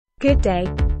Good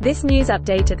day. This news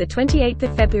update at the 28th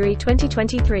of February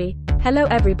 2023. Hello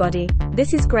everybody.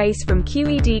 This is Grace from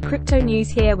Q.E.D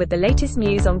CryptoNews here with the latest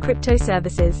news on crypto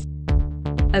services.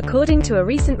 According to a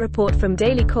recent report from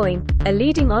DailyCoin, a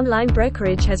leading online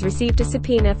brokerage has received a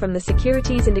subpoena from the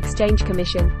Securities and Exchange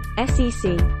Commission,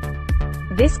 SEC.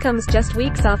 This comes just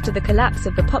weeks after the collapse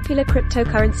of the popular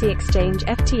cryptocurrency exchange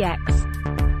FTX.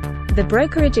 The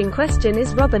brokerage in question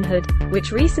is Robinhood,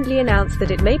 which recently announced that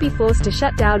it may be forced to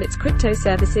shut down its crypto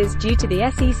services due to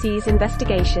the SEC's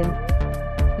investigation.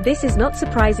 This is not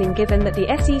surprising given that the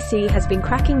SEC has been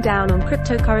cracking down on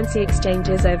cryptocurrency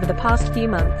exchanges over the past few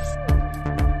months.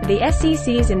 The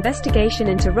SEC's investigation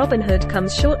into Robinhood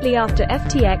comes shortly after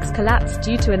FTX collapsed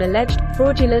due to an alleged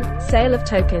fraudulent sale of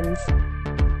tokens.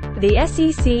 The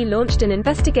SEC launched an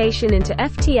investigation into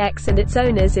FTX and its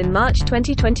owners in March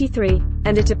 2023,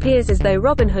 and it appears as though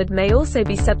Robinhood may also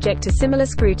be subject to similar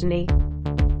scrutiny.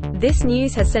 This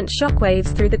news has sent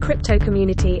shockwaves through the crypto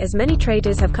community as many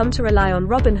traders have come to rely on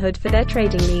Robinhood for their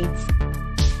trading needs.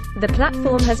 The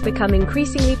platform has become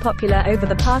increasingly popular over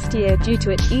the past year due to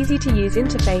its easy-to-use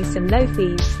interface and low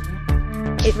fees.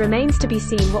 It remains to be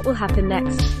seen what will happen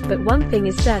next, but one thing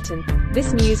is certain: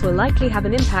 this news will likely have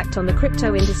an impact on the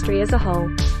crypto industry as a whole.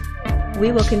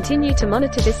 We will continue to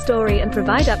monitor this story and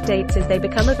provide updates as they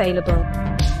become available.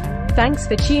 Thanks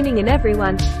for tuning in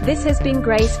everyone. This has been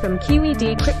Grace from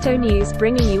Q.E.D CryptoNews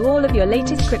bringing you all of your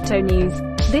latest crypto news.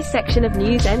 This section of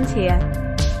news ends here.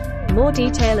 More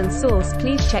detail and source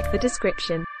please check the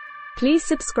description. Please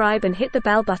subscribe and hit the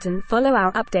bell button, follow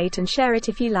our update and share it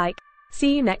if you like.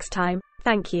 See you next time.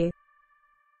 Thank you.